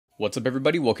What's up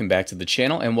everybody, welcome back to the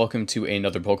channel and welcome to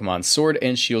another Pokemon Sword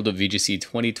and Shield of VGC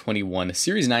 2021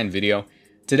 Series 9 video.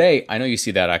 Today, I know you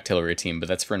see that Octillery team, but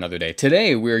that's for another day.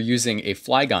 Today, we're using a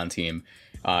FLYGON team,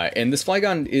 and this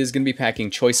FLYGON is going to be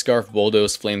packing Choice Scarf,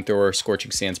 Bulldoze, Flamethrower,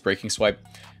 Scorching Sands, Breaking Swipe.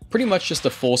 Pretty much just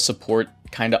a full support,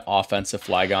 kind of offensive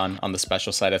FLYGON on the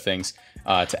special side of things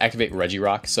to activate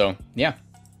Regirock. So yeah,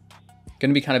 going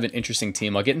to be kind of an interesting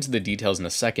team. I'll get into the details in a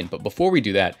second, but before we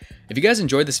do that, if you guys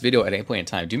enjoyed this video at any point in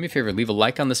time, do me a favor, leave a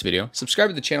like on this video, subscribe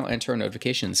to the channel, and turn on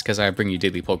notifications because I bring you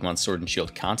daily Pokemon Sword and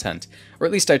Shield content, or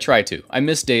at least I try to. I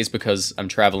miss days because I'm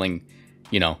traveling,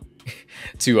 you know,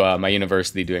 to my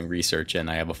university doing research and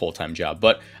I have a full-time job,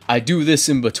 but I do this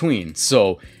in between,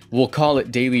 so we'll call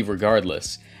it daily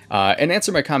regardless. And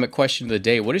answer my comment question of the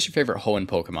day, what is your favorite Hoenn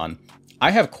Pokemon? I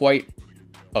have quite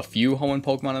a few Hoenn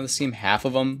Pokemon on this team. Half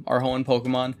of them are Hoenn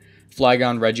Pokemon.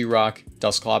 FLYGON, Regirock,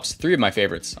 Dusclops, 3 of my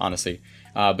favorites, honestly.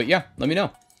 But yeah, let me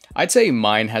know. I'd say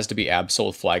mine has to be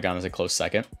Absol. FLYGON as a close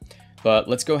second. But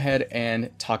let's go ahead and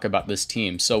talk about this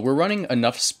team. So we're running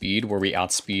enough speed where we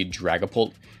outspeed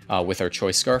Dragapult with our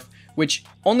Choice Scarf, which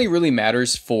only really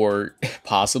matters for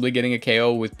possibly getting a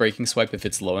KO with Breaking Swipe if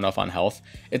it's low enough on health.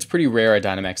 It's pretty rare I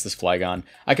Dynamax this FLYGON.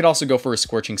 I could also go for a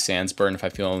Scorching Sands burn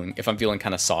if I'm feeling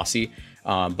kind of saucy.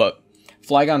 But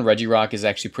FLYGON Regirock is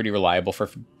actually pretty reliable for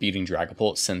beating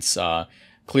Dragapult since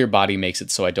Clear Body makes it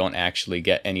so I don't actually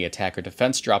get any attack or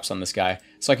defense drops on this guy.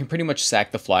 So I can pretty much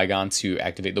sack the FLYGON to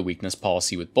activate the weakness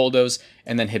policy with Bulldoze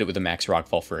and then hit it with a Max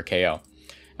Rockfall for a KO.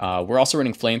 We're also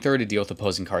running Flamethrower to deal with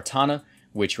opposing Kartana,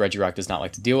 which Regirock does not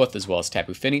like to deal with, as well as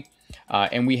Tapu Fini.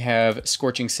 And we have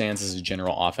Scorching Sands as a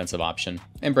general offensive option,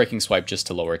 and Breaking Swipe just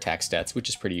to lower attack stats, which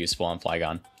is pretty useful on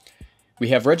FLYGON. We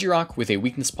have Regirock with a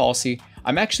weakness policy.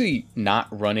 I'm actually not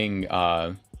running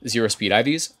Zero Speed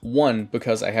IVs. One,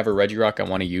 because I have a Regirock I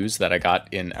want to use that I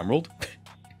got in Emerald,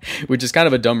 which is kind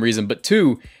of a dumb reason, but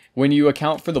two, when you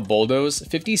account for the Bulldoze,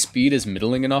 50 speed is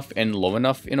middling enough and low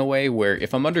enough in a way where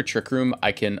if I'm under Trick Room,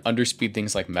 I can underspeed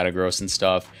things like Metagross and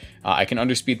stuff. I can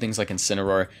underspeed things like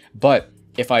Incineroar. But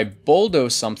if I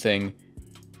Bulldoze something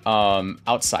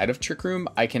outside of Trick Room,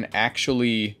 I can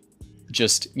actually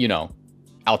just, you know,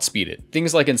 outspeed it.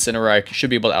 Things like Incineroar, I should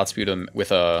be able to outspeed them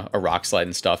with a Rock Slide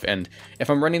and stuff. And if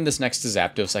I'm running this next to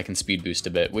Zapdos, I can speed boost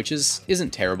a bit, which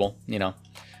isn't terrible, you know.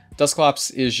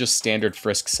 Dusclops is just standard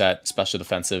Frisk set, special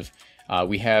defensive.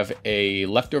 We have a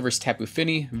Leftovers Tapu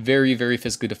Fini, very, very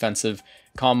physically defensive.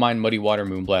 Calm Mind, Muddy Water,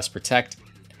 Moonblast, Protect.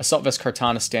 Assault Vest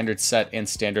Kartana, standard set, and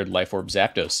standard Life Orb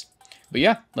Zapdos. But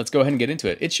yeah, let's go ahead and get into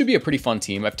it. It should be a pretty fun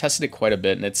team. I've tested it quite a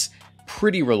bit, and it's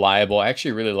pretty reliable. I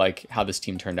actually really like how this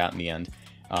team turned out in the end.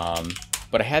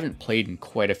 But I haven't played in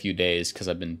quite a few days because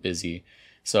I've been busy.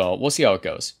 So we'll see how it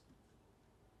goes.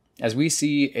 As we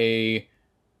see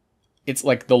it's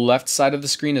like the left side of the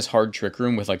screen is hard Trick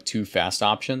Room with like 2 fast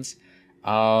options.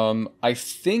 I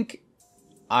think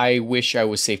I wish I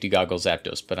was Safety Goggles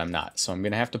Zapdos, but I'm not. So I'm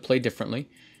going to have to play differently.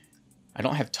 I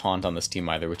don't have Taunt on this team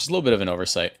either, which is a little bit of an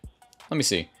oversight. Let me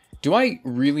see. Do I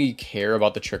really care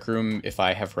about the Trick Room if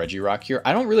I have Regirock here?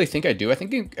 I don't really think I do. I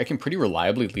think I can pretty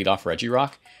reliably lead off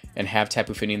Regirock and have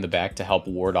Tapu Fini in the back to help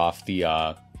ward off the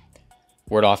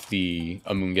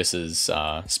Amungus's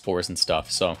spores and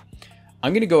stuff. So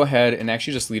I'm going to go ahead and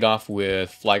actually just lead off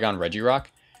with FLYGON Regirock,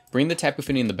 bring the Tapu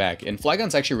Fini in the back. And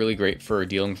FLYGON's actually really great for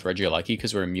dealing with Regieleki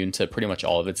because we're immune to pretty much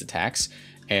all of its attacks.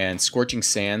 And Scorching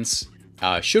Sands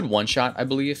should one-shot, I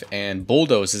believe, and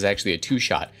Bulldoze is actually a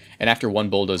 2-shot. And after 1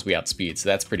 Bulldoze, we outspeed, so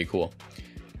that's pretty cool.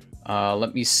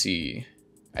 Let me see.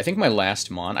 I think my last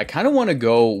Mon, I kind of want to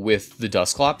go with the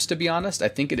Dusclops, to be honest. I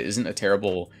think it isn't a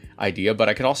terrible idea, but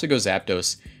I could also go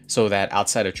Zapdos so that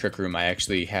outside of Trick Room, I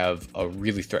actually have a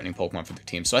really threatening Pokemon for the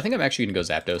team. So I think I'm actually going to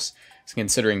go Zapdos,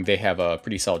 considering they have a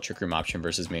pretty solid Trick Room option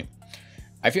versus me.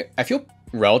 I feel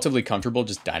relatively comfortable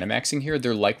just Dynamaxing here.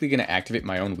 They're likely going to activate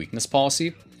my own weakness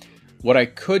policy. What I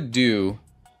could do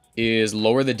is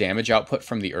lower the damage output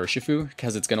from the Urshifu,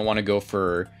 because it's going to want to go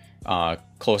for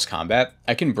close combat.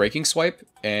 I can Breaking Swipe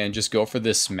and just go for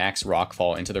this Max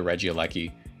Rockfall into the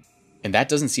Regieleki. And that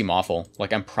doesn't seem awful.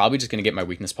 Like, I'm probably just going to get my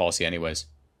weakness policy anyways.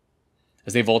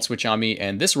 As they Volt Switch on me,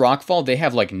 and this Rockfall, they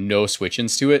have like no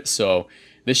switch-ins to it, so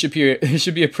this should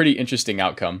be a pretty interesting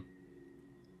outcome.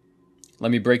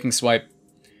 Let me Breaking Swipe.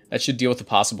 That should deal with the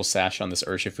possible Sash on this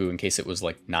Urshifu in case it was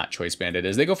like not Choice Banded.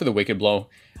 As they go for the Wicked Blow,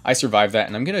 I survive that,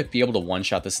 and I'm going to be able to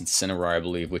one-shot this Incineroar, I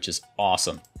believe, which is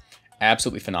awesome.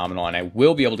 Absolutely phenomenal, and I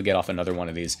will be able to get off another one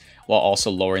of these while also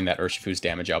lowering that Urshifu's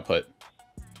damage output.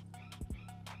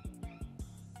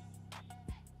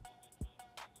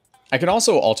 I could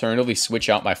also alternatively switch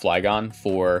out my FLYGON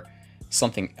for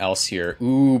something else here.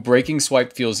 Ooh, Breaking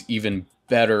Swipe feels even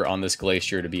better on this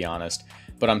Glacier, to be honest.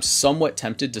 But I'm somewhat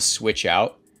tempted to switch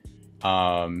out.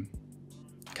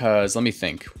 Because, let me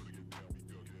think.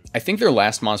 I think their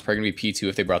last mon's probably going to be P2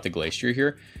 if they brought the Glacier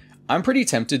here. I'm pretty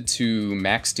tempted to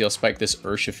max Steel Spike this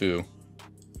Urshifu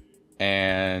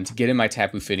and get in my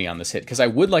Tapu Fini on this hit. Because I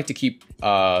would like to keep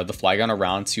the Flygon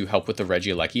around to help with the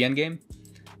Regieleki endgame.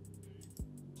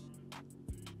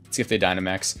 Let's see if they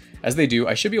Dynamax. As they do,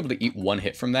 I should be able to eat one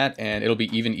hit from that, and it'll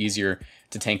be even easier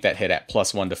to tank that hit at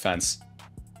 +1 defense.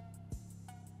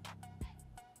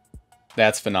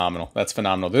 That's phenomenal. That's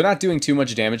phenomenal. They're not doing too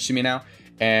much damage to me now,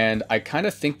 and I kind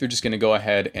of think they're just going to go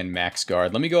ahead and max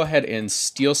guard. Let me go ahead and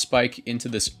Steel Spike into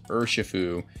this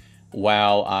Urshifu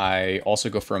while I also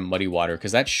go for a Muddy Water,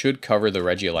 because that should cover the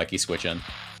Regieleki switch in.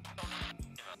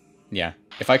 Yeah,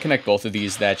 if I connect both of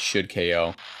these, that should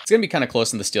KO. It's going to be kind of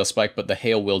close in the Steel Spike, but the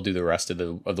Hail will do the rest of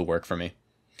the work for me.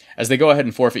 As they go ahead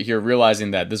and forfeit here,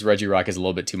 realizing that this Regirock is a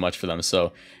little bit too much for them.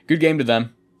 So, good game to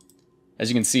them. As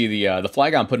you can see, the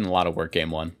Flygon put in a lot of work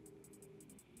game 1.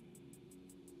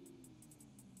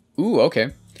 Ooh,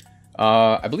 okay.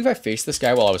 I believe I faced this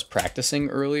guy while I was practicing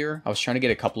earlier. I was trying to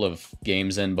get a couple of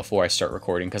games in before I start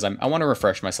recording, because I want to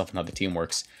refresh myself on how the team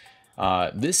works.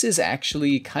 This is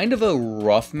actually kind of a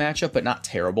rough matchup, but not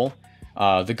terrible.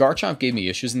 The Garchomp gave me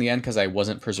issues in the end because I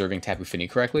wasn't preserving Tapu Fini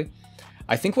correctly.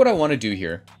 I think what I want to do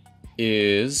here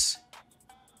is...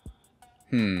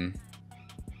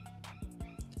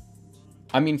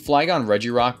 I mean, Flygon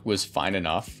Regirock was fine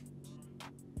enough.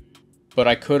 But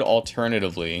I could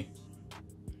alternatively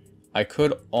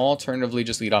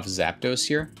just lead off Zapdos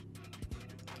here.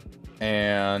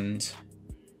 And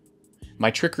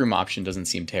my Trick Room option doesn't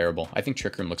seem terrible. I think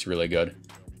Trick Room looks really good.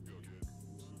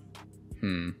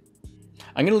 I'm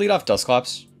going to lead off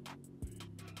Dusclops.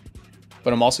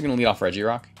 But I'm also going to lead off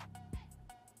Regirock.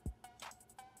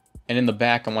 And in the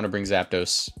back, I want to bring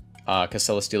Zapdos. Because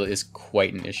Celesteela is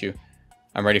quite an issue.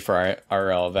 I'm ready for our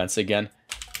IRL events again.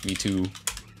 Me too.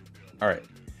 Alright.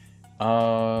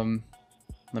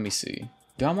 Let me see.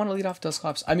 Do I want to lead off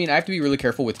Dusclops? I mean, I have to be really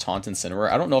careful with Taunt and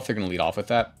Incineroar. I don't know if they're going to lead off with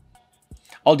that.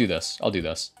 I'll do this.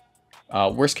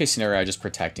 Worst case scenario, I just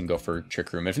protect and go for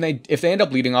Trick Room. If they end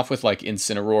up leading off with, like,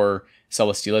 Incineroar,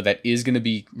 Celesteela, that is going to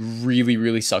be really,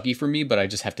 really sucky for me, but I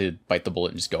just have to bite the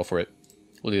bullet and just go for it.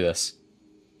 We'll do this.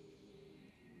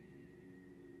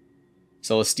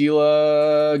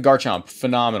 Celesteela, Garchomp,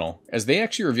 phenomenal. As they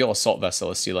actually reveal Assault Vest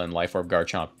Celesteela and Life Orb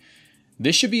Garchomp.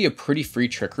 This should be a pretty free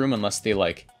Trick Room unless they,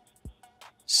 like,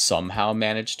 somehow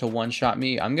manage to one-shot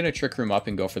me. I'm going to Trick Room up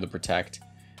and go for the Protect.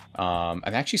 I'm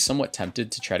actually somewhat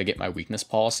tempted to try to get my Weakness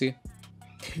Policy.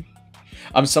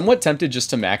 I'm somewhat tempted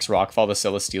just to max Rockfall the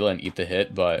Celesteela and eat the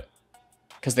hit, but...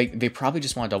 Because they probably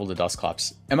just want to double the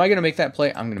Dusclops. Am I going to make that play?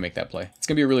 I'm going to make that play. It's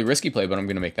going to be a really risky play, but I'm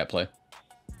going to make that play.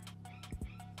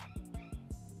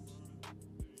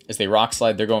 As they Rock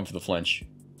Slide, they're going for the flinch.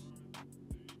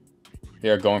 They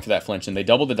are going for that flinch, and they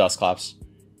double the Dusclops.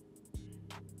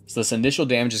 So this initial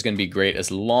damage is going to be great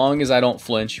as long as I don't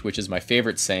flinch, which is my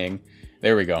favorite saying.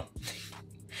 There we go.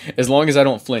 As long as I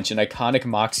don't flinch, an iconic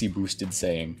Moxie boosted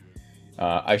saying.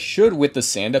 I should, with the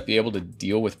Sand Up, be able to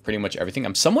deal with pretty much everything.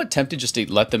 I'm somewhat tempted just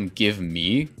to let them give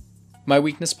me my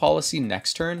Weakness Policy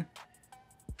next turn.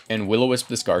 And Will-O-Wisp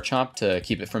this Garchomp to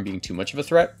keep it from being too much of a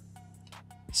threat.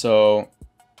 So...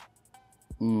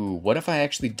 Ooh, what if I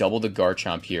actually double the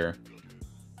Garchomp here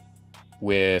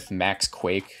with Max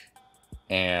Quake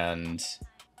and...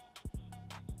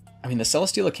 I mean, the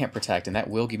Celesteela can't protect, and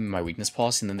that will give me my Weakness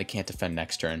Policy, and then they can't defend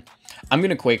next turn. I'm going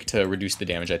to Quake to reduce the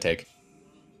damage I take.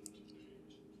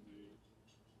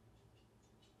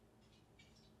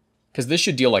 Because this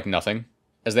should deal like nothing,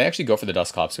 as they actually go for the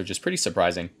Dusclops, which is pretty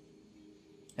surprising.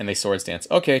 And they Swords Dance.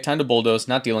 Okay, time to Bulldoze.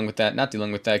 Not dealing with that. Not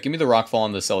dealing with that. Give me the Rockfall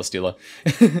on the Celesteela.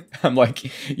 I'm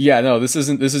like, yeah, no, this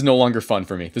is no longer fun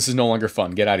for me. This is no longer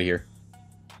fun. Get out of here.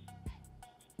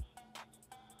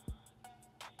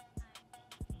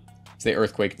 So they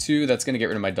Earthquake 2. That's going to get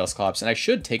rid of my Dusclops. And I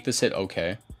should take this hit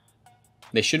okay.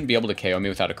 They shouldn't be able to KO me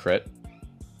without a crit.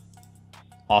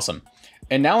 Awesome.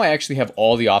 And now I actually have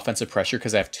all the offensive pressure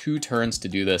because I have 2 turns to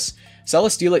do this.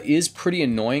 Celesteela is pretty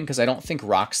annoying because I don't think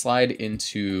Rock Slide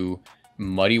into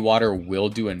Muddy Water will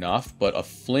do enough, but a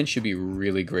flinch should be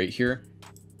really great here.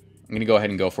 I'm going to go ahead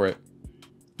and go for it.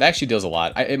 That actually deals a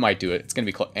lot. It might do it. It's going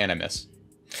to be close. And I miss.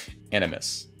 And I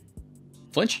miss.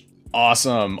 Flinch?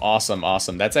 Awesome, awesome,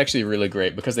 awesome. That's actually really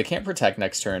great because they can't protect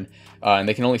next turn, and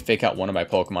they can only fake out one of my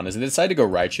Pokemon. As they decide to go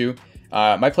Raichu,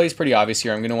 my play is pretty obvious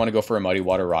here. I'm going to want to go for a Muddy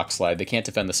Water Rock Slide. They can't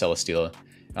defend the Celesteela,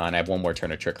 and I have one more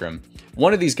turn of Trick Room.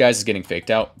 One of these guys is getting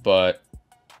faked out, but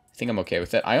I think I'm okay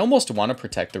with it. I almost want to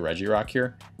protect the Regirock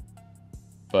here,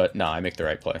 but no, I make the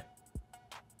right play.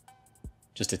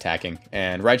 just attacking.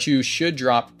 And Raichu should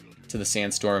drop to the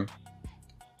Sandstorm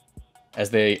as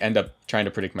they end up trying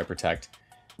to predict my Protect.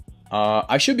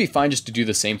 I should be fine just to do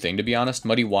the same thing, to be honest.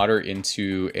 Muddy Water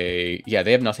into a... Yeah,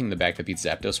 they have nothing in the back that beats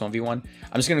Zapdos 1v1.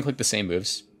 I'm just going to click the same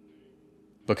moves,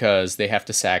 because they have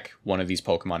to sack one of these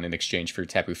Pokemon in exchange for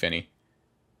Tapu Fini.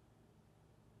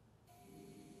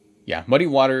 Yeah, Muddy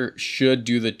Water should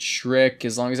do the trick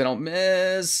as long as I don't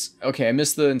miss. Okay, I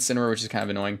missed the Incineroar, which is kind of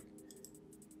annoying.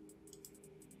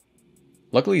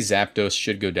 Luckily, Zapdos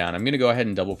should go down. I'm going to go ahead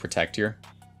and double Protect here.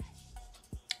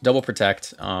 Double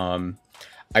Protect.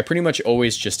 I pretty much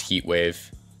always just Heat Wave.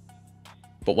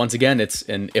 But once again, it's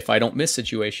an if I don't miss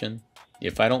situation.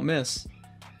 If I don't miss.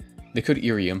 They could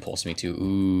Eerie Impulse me too.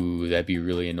 Ooh, that'd be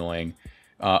really annoying.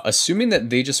 Assuming that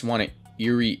they just want to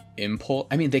Eerie Impulse...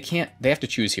 I mean, they can't... They have to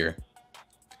choose here.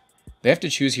 They have to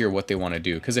choose here what they want to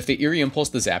do. Because if they Eerie Impulse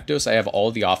the Zapdos, I have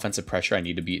all the offensive pressure I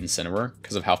need to beat Incineroar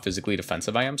because of how physically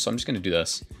defensive I am. So I'm just going to do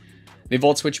this. They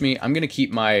Volt Switch me. I'm going to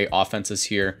keep my offenses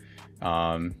here.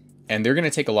 And they're going to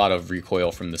take a lot of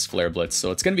recoil from this Flare Blitz.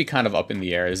 So it's going to be kind of up in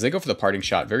the air as they go for the Parting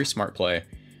Shot. Very smart play.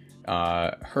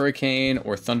 Hurricane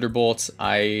or Thunderbolt.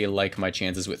 I like my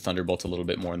chances with Thunderbolt a little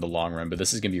bit more in the long run, but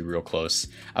this is going to be real close.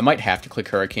 I might have to click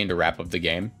Hurricane to wrap up the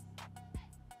game.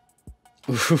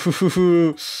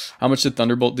 Ooh, how much did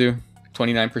Thunderbolt do?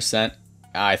 29%?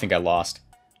 I think I lost.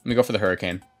 Let me go for the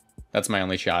Hurricane. That's my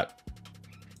only shot.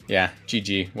 Yeah,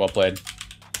 GG. Well played.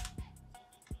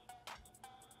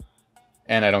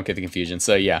 And I don't get the confusion.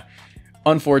 So yeah,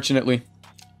 unfortunately,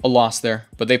 a loss there.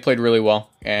 But they played really well,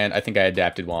 and I think I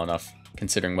adapted well enough,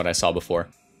 considering what I saw before.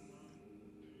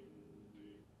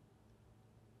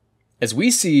 As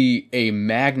we see a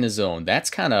Magnezone, that's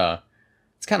kind of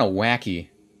wacky.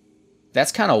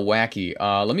 That's kind of wacky.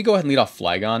 Let me go ahead and lead off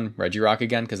Flygon, Regirock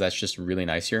again, because that's just really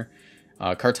nice here.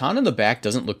 Kartana in the back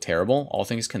doesn't look terrible, all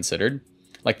things considered.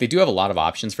 Like, they do have a lot of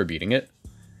options for beating it.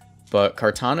 But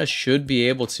Kartana should be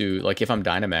able to, like, if I'm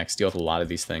Dynamax, deal with a lot of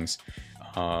these things.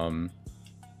 The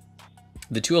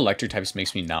two electric types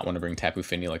makes me not want to bring Tapu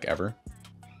Fini, like, ever.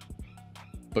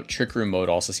 But Trick Room mode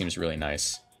also seems really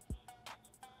nice.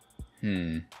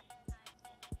 I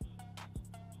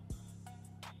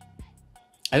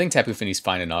think Tapu Fini's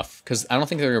fine enough, because I don't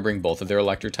think they're going to bring both of their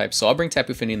electric types. So I'll bring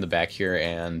Tapu Fini in the back here,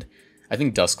 and I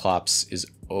think Dusclops is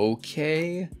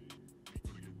okay.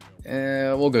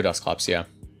 We'll go Dusclops, yeah.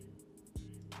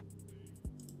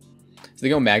 So they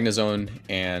go Magnezone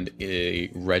and a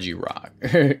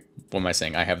Regirock. What am I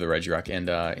saying? I have the Regirock and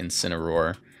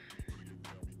Incineroar.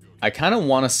 I kind of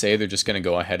want to say they're just going to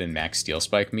go ahead and Max Steel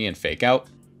Spike me and Fake Out.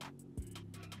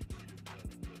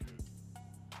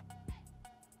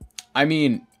 I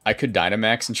mean, I could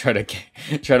Dynamax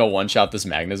and try to one-shot this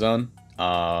Magnezone.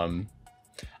 I'm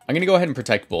going to go ahead and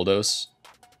Protect Bulldoze.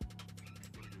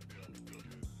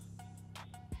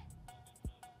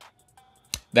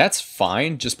 That's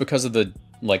fine, just because of the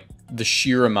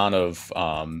sheer amount of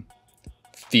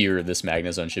fear this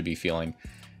Magnezone should be feeling.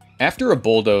 After a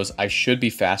Bulldoze, I should be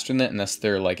faster than that unless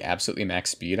they're like absolutely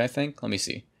max speed, I think. Let me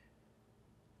see.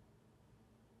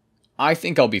 I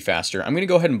think I'll be faster. I'm going to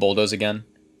go ahead and Bulldoze again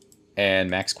and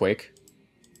Max Quake.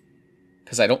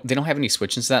 Because they don't have any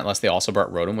switch into that unless they also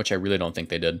brought Rotom, which I really don't think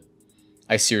they did.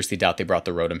 I seriously doubt they brought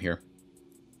the Rotom here.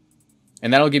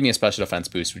 And that'll give me a special defense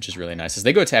boost, which is really nice. As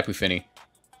they go Tapu Fini,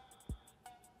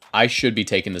 I should be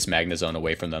taking this Magnezone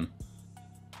away from them.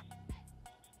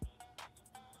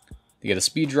 They get a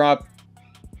speed drop.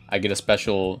 I get a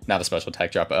special, not a special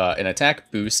attack drop, an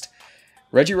attack boost.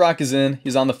 Regirock is in.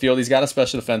 He's on the field. He's got a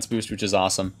special defense boost, which is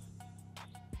awesome.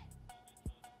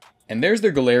 And there's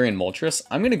their Galarian Moltres.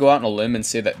 I'm going to go out on a limb and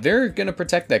say that they're going to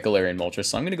protect that Galarian Moltres.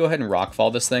 So I'm going to go ahead and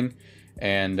Rockfall this thing.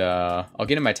 And I'll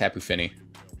get in my Tapu Fini.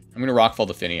 I'm going to Rockfall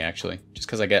the Fini, actually. Just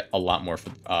because I get a lot more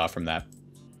from that.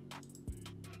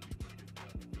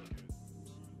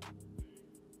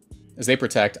 As they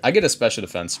protect, I get a special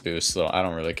defense boost, so I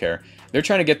don't really care. They're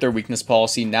trying to get their weakness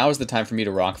policy. Now is the time for me to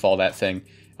Rockfall that thing.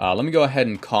 Let me go ahead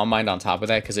and Calm Mind on top of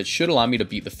that, because it should allow me to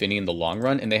beat the Fini in the long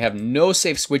run, and they have no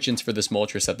safe switch-ins for this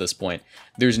Moltres at this point.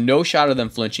 There's no shot of them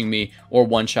flinching me or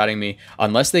one-shotting me,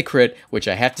 unless they crit, which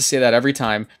I have to say that every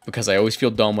time, because I always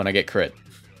feel dumb when I get crit.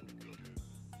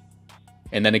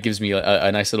 And then it gives me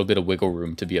a nice little bit of wiggle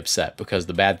room to be upset, because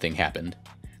the bad thing happened.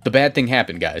 The bad thing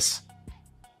happened, guys.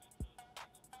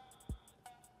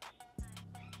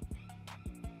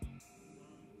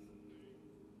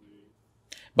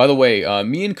 By the way,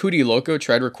 me and Cootie Loco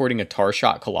tried recording a Tar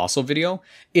Shot Colossal video.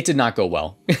 It did not go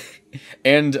well.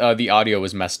 And the audio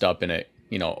was messed up in it.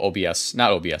 You know, OBS,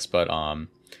 not OBS, but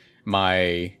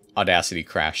my Audacity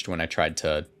crashed when I tried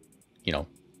to, you know,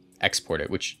 export it,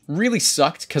 which really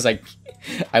sucked because I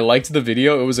liked the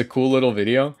video. It was a cool little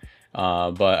video,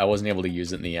 but I wasn't able to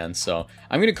use it in the end. So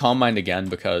I'm going to Calm Mind again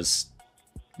because,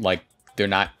 like, they're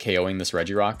not KOing this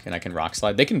Regirock, and I can Rock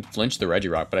Slide. They can flinch the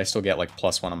Regirock, but I still get, like,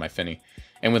 +1 on my Finny.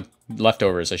 And with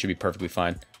leftovers, I should be perfectly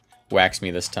fine. Wax me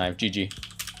this time. GG.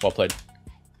 Well played.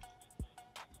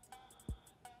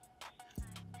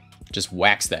 Just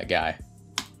wax that guy.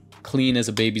 Clean as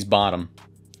a baby's bottom.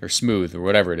 Or smooth, or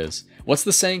whatever it is. What's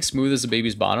the saying? Smooth as a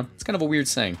baby's bottom? It's kind of a weird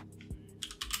saying.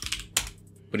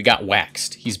 But he got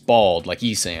waxed. He's bald, like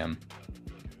Esam.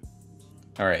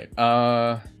 Alright,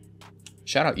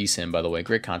 shout out Esam, by the way.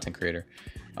 Great content creator.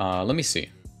 Let me see.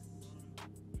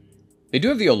 They do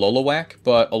have the Ololowak,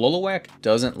 but Ololowak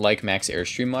doesn't like Max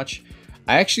Airstream much.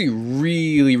 I actually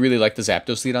really, really like the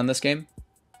Zapdos lead on this game.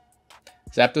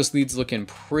 Zapdos lead's looking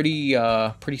pretty,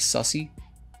 pretty sussy.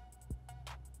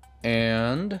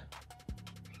 And...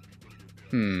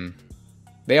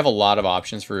 They have a lot of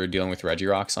options for dealing with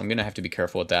Regirock, so I'm going to have to be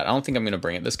careful with that. I don't think I'm going to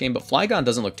bring it this game, but FLYGON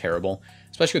doesn't look terrible.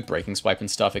 Especially with Breaking Swipe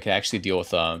and stuff, it can actually deal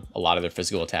with a lot of their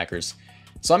physical attackers.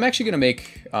 So I'm actually going to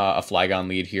make a FLYGON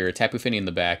lead here. Tapu Fini in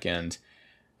the back end.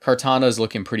 Kartana is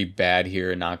looking pretty bad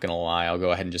here, not going to lie. I'll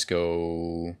go ahead and just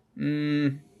go...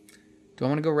 Do I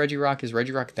want to go Regirock? Is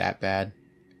Regirock that bad?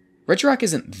 Regirock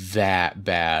isn't that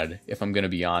bad, if I'm going to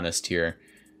be honest here.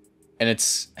 And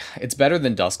it's better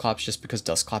than Dusclops just because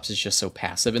Dusclops is just so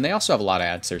passive. And they also have a lot of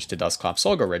answers to Dusclops, so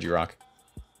I'll go Regirock.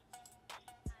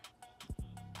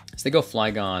 As they go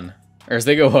Flygon, or as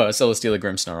they go Celesteela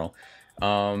Grimmsnarl,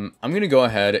 I'm going to go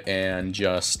ahead and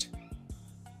just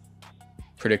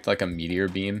predict like a Meteor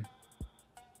Beam.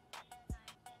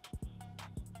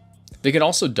 They could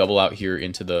also double out here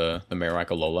into the Marowak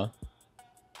Alola.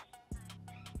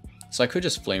 So I could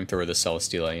just Flamethrower the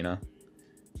Celesteela, you know?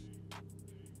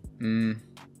 You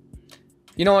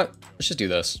know what? Let's just do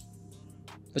this.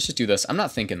 Let's just do this. I'm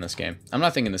not thinking this game. I'm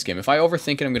not thinking this game. If I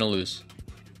overthink it, I'm going to lose.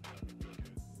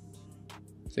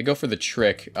 So they go for the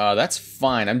trick. That's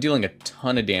fine. I'm dealing a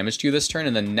ton of damage to you this turn,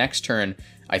 and then next turn,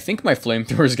 I think my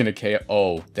Flamethrower is going to KO.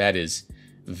 Oh, that is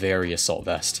very Assault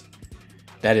Vest.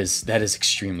 That is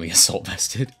extremely Assault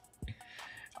Vested.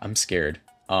 I'm scared.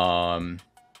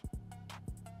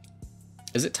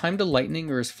 Is it time to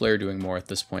Lightning, or is Flare doing more at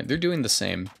this point? They're doing the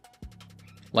same.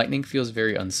 Lightning feels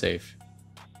very unsafe.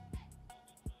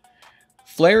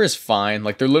 Flare is fine.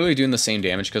 Like, they're literally doing the same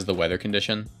damage because of the weather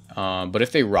condition. But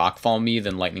if they Rockfall me,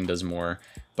 then Lightning does more.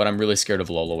 But I'm really scared of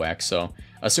Ololowak, so...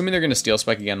 Assuming they're going to Steel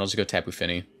Spike again, I'll just go Tapu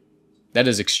Fini. That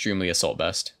is extremely Assault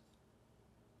Vest.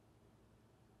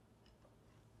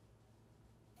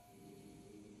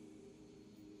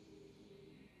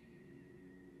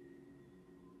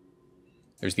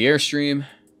 There's the Airstream.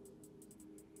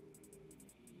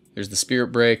 There's the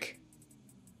Spirit Break.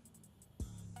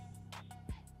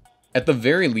 At the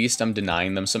very least, I'm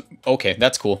denying them some... Okay,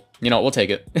 that's cool. You know what? We'll take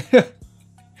it.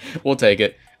 We'll take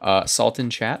it. Salt in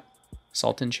Chat?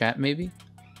 Salt in Chat, maybe?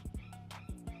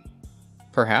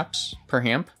 Perhaps?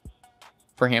 Perhamp?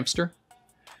 Perhampster?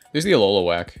 There's the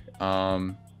Ololowak.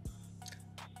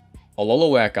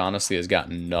 Ololowak, honestly, has got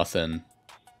nothing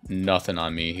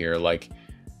on me here. Like,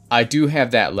 I do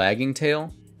have that Lagging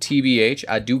Tail. TBH,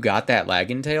 I do got that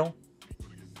Lagging Tail.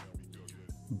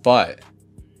 But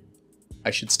I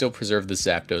should still preserve the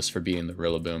Zapdos for beating the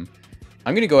Rillaboom.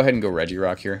 I'm going to go ahead and go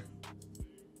Regirock here.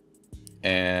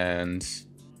 And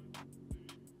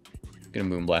I'm going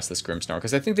to Moonblast this Grimmsnarl,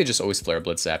 because I think they just always Flare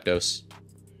Blitz Zapdos.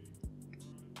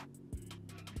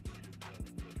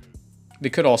 They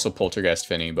could also Poltergeist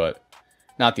Finny, but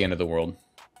not the end of the world.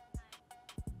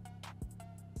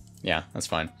 Yeah, that's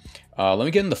fine. Let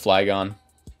me get into Flygon.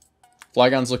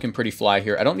 Flygon's looking pretty fly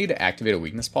here. I don't need to activate a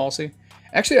weakness policy.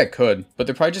 Actually, I could, but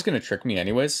they're probably just going to trick me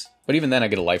anyways. But even then, I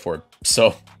get a Life Orb.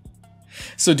 So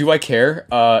do I care?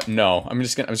 No. I'm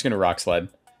just gonna Rock Slide.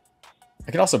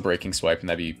 I could also Breaking Swipe, and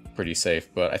that'd be pretty safe.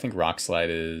 But I think Rock Slide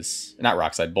is... Not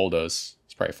Rock Slide, Bulldoze.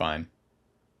 It's probably fine.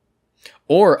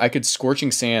 Or I could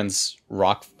Scorching Sands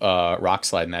Rock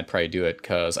Slide, and that'd probably do it.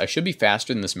 Because I should be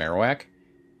faster than this Marowak,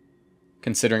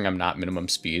 considering I'm not minimum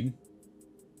speed.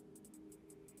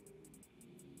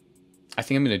 I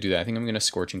think I'm going to do that. I think I'm going to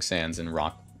Scorching Sands and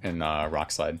Rock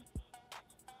Slide.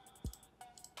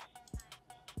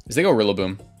 As they go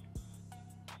Rillaboom.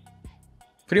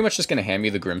 Pretty much just going to hand me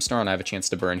the Grimmsnarl and I have a chance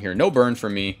to burn here. No burn for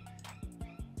me.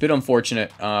 Bit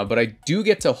unfortunate, but I do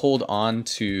get to hold on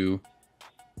to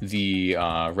the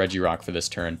Regirock for this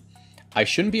turn. I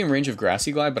shouldn't be in range of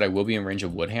Grassy Glide, but I will be in range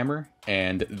of Woodhammer,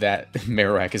 and that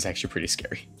Marowak is actually pretty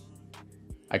scary.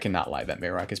 I cannot lie, that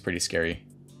Marowak is pretty scary.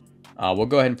 We'll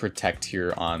go ahead and Protect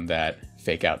here on that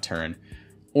Fake Out turn.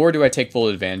 Or do I take full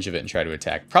advantage of it and try to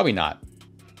attack? Probably not.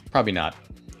 Probably not.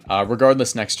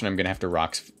 Regardless, next turn I'm going to have to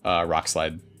rock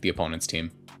slide the opponent's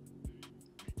team.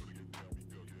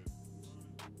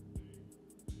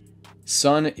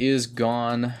 Sun is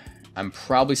gone. I'm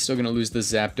probably still going to lose the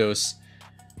Zapdos.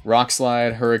 Rock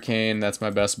slide, Hurricane, that's my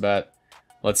best bet.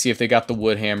 Let's see if they got the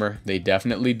Wood Hammer. They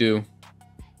definitely do.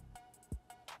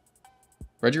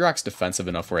 Regirock's defensive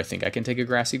enough where I think I can take a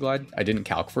Grassy Glide. I didn't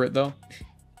calc for it, though.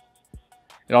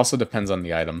 It also depends on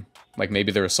the item. Like,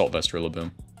 maybe they're Assault Vest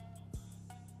Rillaboom.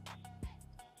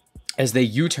 As they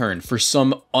U-turn for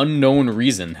some unknown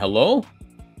reason. Hello?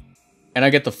 And I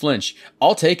get the flinch.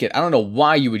 I'll take it. I don't know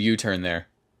why you would U-turn there.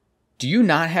 Do you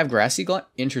not have Grassy Glide?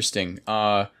 Interesting.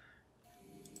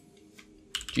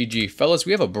 GG. Fellas,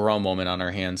 we have a bro moment on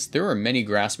our hands. There were many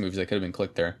grass moves that could have been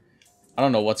clicked there. I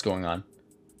don't know what's going on.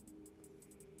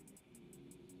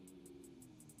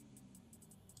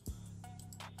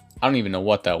 I don't even know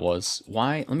what that was.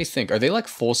 Why? Let me think. Are they like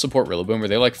full support Rillaboom? Are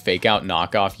they like fake out,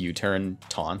 knockoff, U-turn,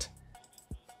 taunt?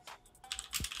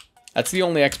 That's the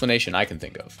only explanation I can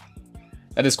think of.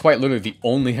 That is quite literally the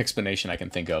only explanation I can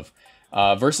think of.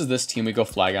 Versus this team, we go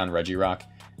Flygon, Regirock.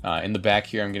 In the back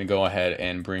here, I'm going to go ahead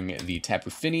and bring the Tapu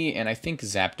Fini, and I think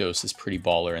Zapdos is pretty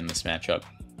baller in this matchup.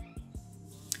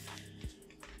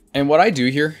 And what I do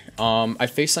here, I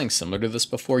faced something similar to this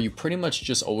before. You pretty much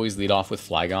just always lead off with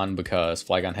Flygon because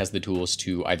Flygon has the tools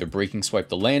to either Breaking Swipe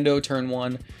the Lando turn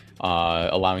 1,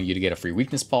 allowing you to get a free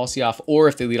weakness policy off, or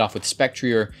if they lead off with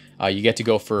Spectrier, you get to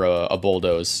go for a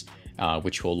Bulldoze,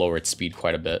 which will lower its speed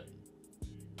quite a bit.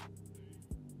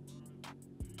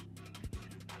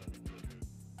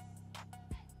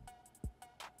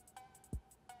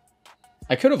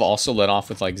 I could have also led off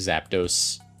with like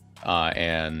Zapdos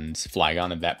and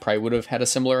Flygon, and that probably would have had a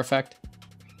similar effect.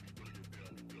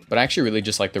 But I actually really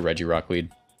just like the Regirock lead.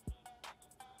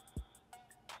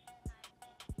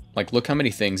 Like, look how many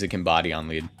things it can body on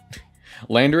lead.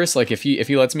 Landorus, like if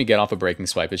he lets me get off a Breaking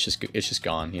Swipe, it's just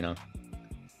gone, you know.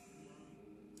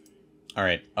 All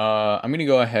right, I'm gonna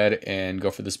go ahead and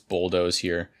go for this Bulldoze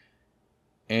here,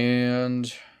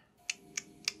 and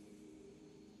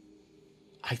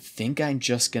I think I'm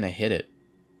just gonna hit it.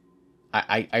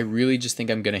 I really just think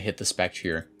I'm gonna hit the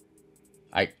Spectrier.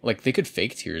 Like, they could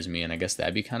fake Tears me, and I guess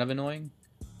that'd be kind of annoying.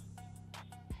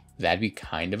 That'd be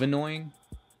kind of annoying.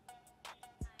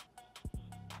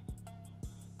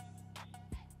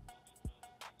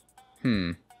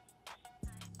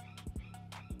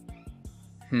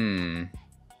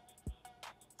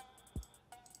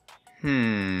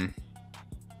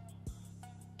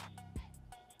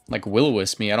 Like,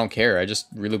 Will-O-Wisp me, I don't care. I just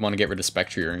really want to get rid of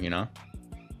Spectrier, you know?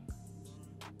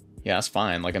 Yeah, that's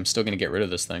fine. Like, I'm still going to get rid of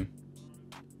this thing.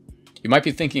 You might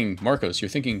be thinking, Marcos, you're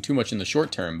thinking too much in the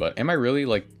short term, but am I really?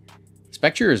 Like,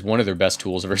 Spectrier is one of their best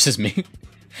tools versus me.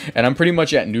 And I'm pretty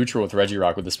much at neutral with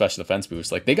Regirock with the special defense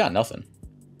boost. Like, they got nothing.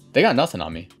 They got nothing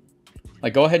on me.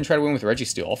 Like, go ahead and try to win with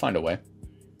Registeel. I'll find a way.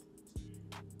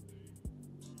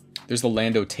 There's the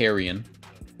Landotarian.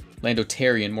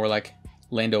 Landotarian, more like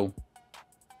Lando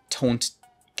Don't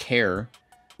Care.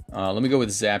 Let me go with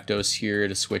Zapdos here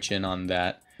to switch in on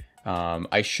that.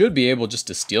 I should be able just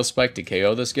to Steel Spike to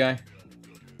KO this guy.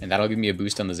 And that'll give me a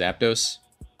boost on the Zapdos.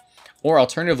 Or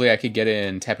alternatively, I could get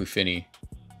in Tapu Fini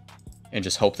and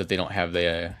just hope that they don't have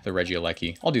the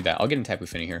Regieleki. I'll do that. I'll get in Tapu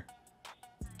Fini here.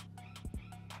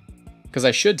 Because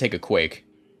I should take a Quake.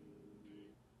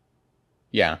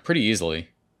 Yeah, pretty easily.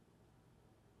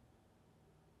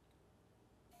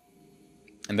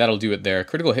 And that'll do it there.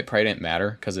 Critical hit probably didn't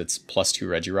matter because it's +2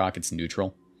 Regirock. It's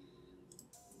neutral.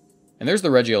 And there's the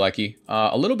Regieleki.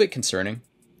 A little bit concerning.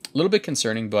 A little bit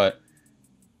concerning, but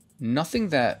nothing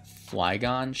that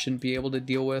Flygon shouldn't be able to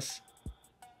deal with.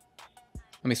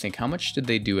 Let me think. How much did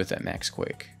they do with that Max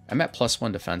Quake? I'm at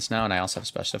 +1 defense now, and I also have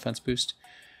special defense boost.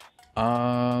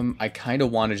 I kind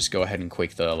of want to just go ahead and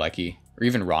Quake the Lecky. Or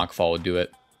even Rockfall would do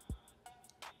it.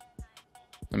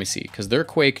 Let me see, because their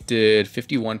Quake did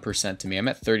 51% to me. I'm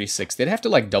at 36. They'd have to,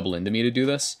 like, double into me to do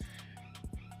this.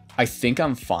 I think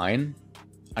I'm fine.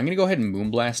 I'm going to go ahead and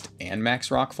Moonblast and Max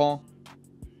Rockfall.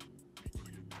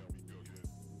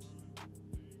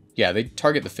 Yeah, they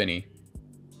target the Fini.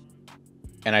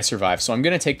 And I survive. So I'm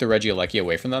going to take the Regieleki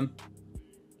away from them.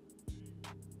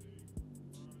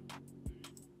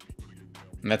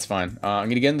 And that's fine. I'm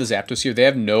going to get in the Zapdos here. They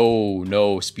have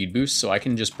no speed boost, so I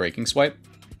can just Breaking Swipe.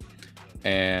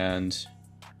 And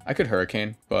I could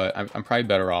Hurricane, but I'm probably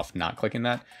better off not clicking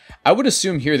that. I would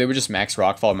assume here they would just Max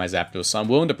Rockfall my Zapdos, so I'm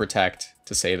willing to Protect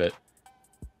to save it.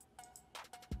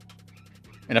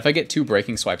 And if I get 2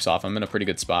 Breaking Swipes off, I'm in a pretty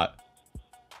good spot.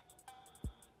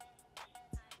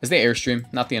 As they Airstream,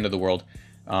 not the end of the world.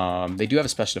 They do have a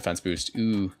special defense boost.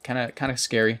 Ooh, kind of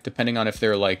scary, depending on if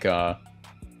they're like,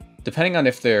 depending on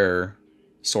if they're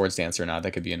Swords Dance or not.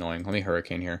 That could be annoying. Let me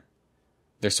Hurricane here.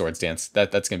 They're Swords Dance.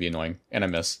 That's gonna be annoying. And I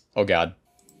miss. Oh god.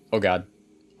 Oh god.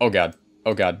 Oh god.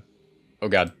 Oh god. Oh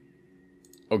god.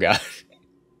 Oh god.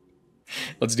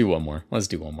 Let's do one more. Let's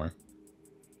do one more.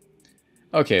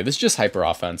 Okay, this is just hyper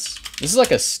offense. This is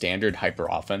like a standard hyper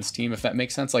offense team, if that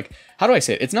makes sense. Like, how do I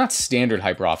say it? It's not standard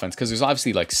hyper offense, because there's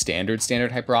obviously like standard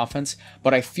hyper offense,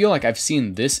 but I feel like I've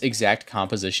seen this exact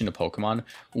composition of Pokemon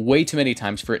way too many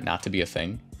times for it not to be a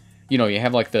thing. You know, you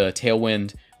have like the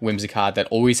Tailwind Whimsicott that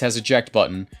always has eject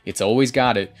button. It's always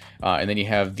got it. And then you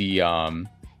have the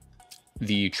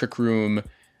Trick Room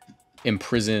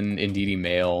Imprison Indeedee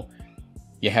Male.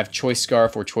 You have Choice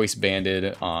Scarf or Choice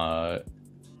Banded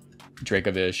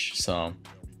Dracovish, so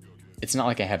it's not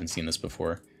like I haven't seen this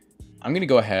before. I'm gonna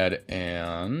go ahead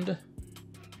and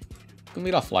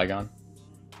lead off FLYGON.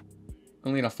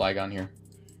 Gonna lead off FLYGON here.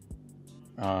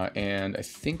 And I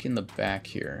think in the back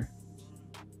here.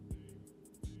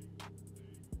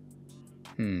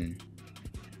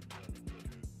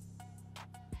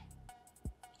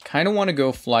 Kind of want to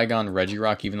go FLYGON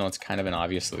Regirock, even though it's kind of an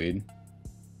obvious lead.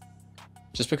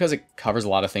 Just because it covers a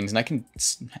lot of things, and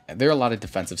there are a lot of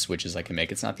defensive switches I can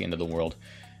make. It's not the end of the world.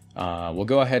 We'll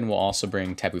go ahead and we'll also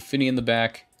bring Tapu Fini in the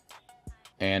back.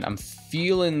 And I'm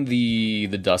feeling the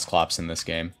Dusclops in this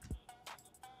game.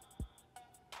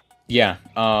 Yeah,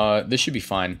 this should be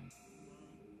fine.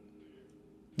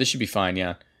 This should be fine,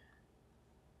 yeah.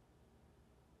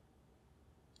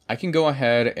 I can go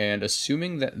ahead and,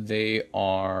 assuming that they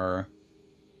are...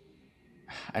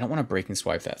 I don't want to Breaking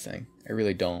Swipe that thing. I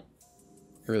really don't.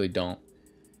 I really don't.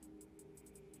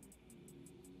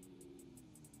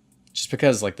 Just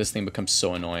because, like, this thing becomes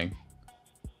so annoying.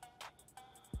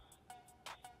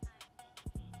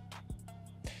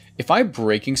 If I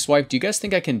Breaking Swipe, do you guys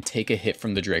think I can take a hit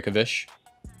from the Dracovish?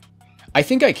 I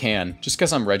think I can, just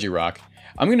because I'm Regirock.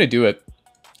 I'm gonna do it.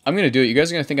 I'm gonna do it. You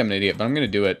guys are gonna think I'm an idiot, but I'm gonna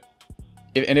do it.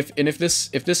 If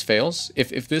this fails,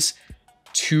 if this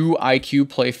 2 IQ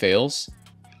play fails,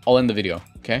 I'll end the video.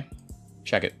 Okay,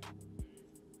 check it.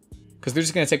 Because they're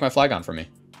just gonna take my FLYGON from me.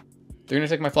 They're gonna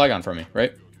take my FLYGON from me,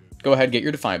 right? Go ahead, get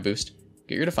your Defiant boost.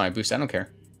 Get your Defiant boost. I don't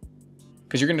care.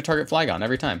 Because you're gonna target FLYGON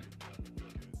every time.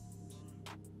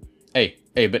 Hey,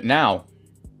 but now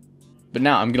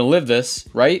I'm gonna live this,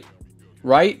 right?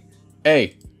 Right?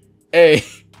 Hey,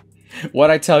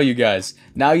 what'd I tell you guys?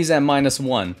 Now he's at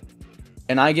 -1.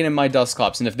 And I get in my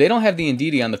Dusclops. And if they don't have the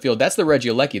Indeedee on the field, that's the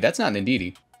Regieleki. That's not an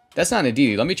Indeedee. That's not an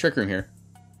Indeedee. Let me Trick Room here.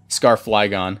 Scarf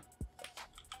FLYGON.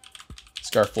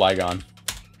 Scarf FLYGON.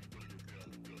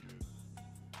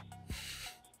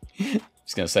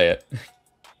 Just gonna say it.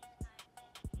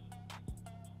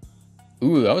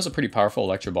 Ooh, that was a pretty powerful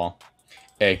Electro Ball.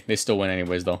 Hey, they still win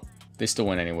anyways, though. They still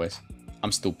win anyways.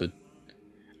 I'm stupid.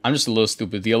 I'm just a little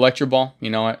stupid. The Electro Ball, you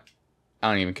know what?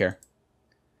 I don't even care.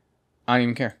 I don't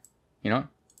even care. You know what?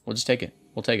 We'll just take it.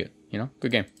 We'll take it. You know?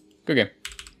 Good game. Good game.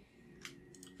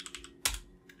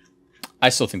 I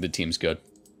still think the team's good.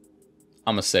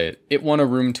 I'm gonna say it. It won a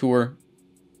room tour.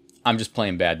 I'm just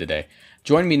playing bad today.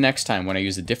 Join me next time when I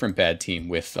use a different bad team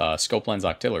with Scope Lens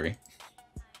Octillery.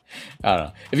 I don't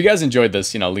know. If you guys enjoyed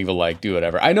this, you know, leave a like, do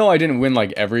whatever. I know I didn't win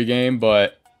like every game,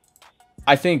 but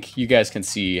I think you guys can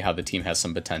see how the team has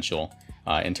some potential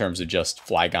in terms of just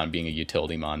FLYGON being a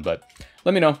utility mon. But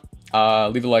let me know.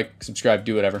 Leave a like, subscribe,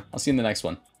 do whatever. I'll see you in the next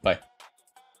one.